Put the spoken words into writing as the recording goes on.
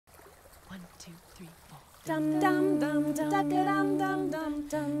1, 2, 3, 4. Dum dum dum dum dum dum dum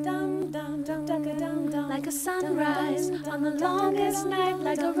dum dum dum dum dum. Like a sunrise on the longest night,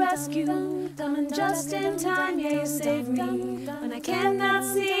 like a rescue, coming just in time. Yeah, you saved me when I cannot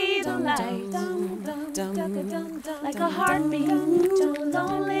see the light. Like a heartbeat to a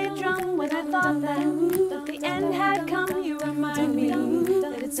lonely drum. When I thought that the end had come, you remind me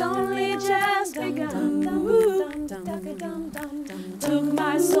that it's only just begun. Took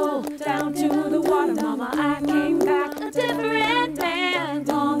my soul down to the water, mama. I came back a different man.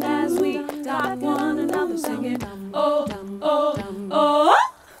 Long as we got one another singing, oh, oh, oh.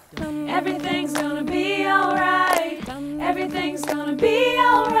 Everything's gonna be alright. Everything's gonna be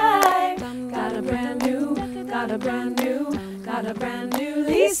alright. Got a brand new, got a brand new, got a brand new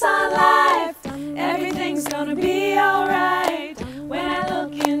lease on life. Everything's gonna be alright when I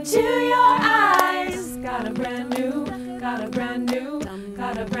look into your eyes. Got a brand new, got a brand new,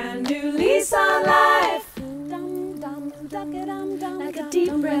 got a brand new lease on life. Like a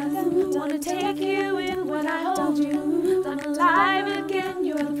deep breath, wanna take you in when I hold you. I'm alive again,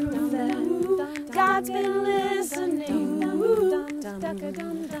 you're the proof that God's been listening.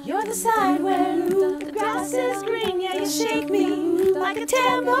 You're the side where the grass is green, yeah, you shake me like a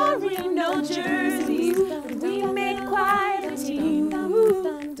tambourine. No jerseys, but we made quite a team.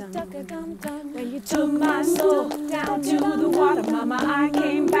 When you took my soul down to the water, mama, I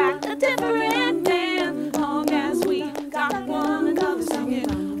came back a different man. Long as we got one another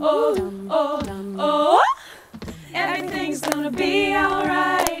singing, oh, oh, oh. Everything's gonna be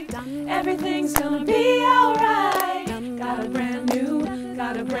alright. Everything's gonna be alright. Got a brand new,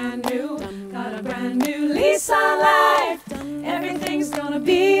 got a brand new, got a brand new lease on life. Everything's gonna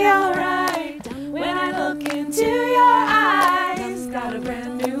be alright when I look into your eyes. Got a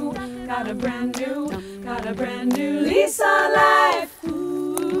brand new, got a brand new, got a brand new lease on life.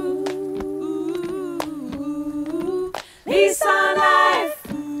 Ooh, lease on life.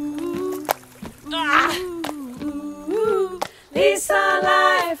 Lease on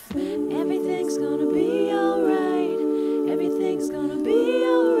life. Everything's gonna be alright. Everything's gonna be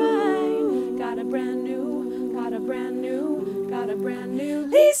alright. Got a brand new, got a brand new, got a brand new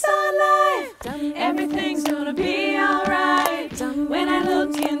lease on life. Everything's gonna be alright when I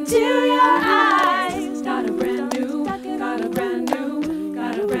look into your eyes. Got a brand new, got a brand new,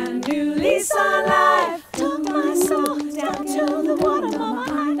 got a brand new lease on life. Took my soul down to the water, mama.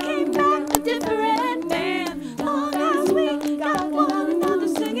 I came back a different man. Long as we got one another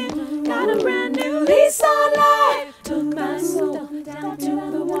singing, got a brand new lease on life. Took my soul down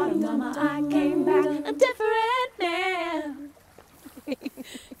to the water, mama. I came back a different man.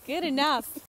 Good enough.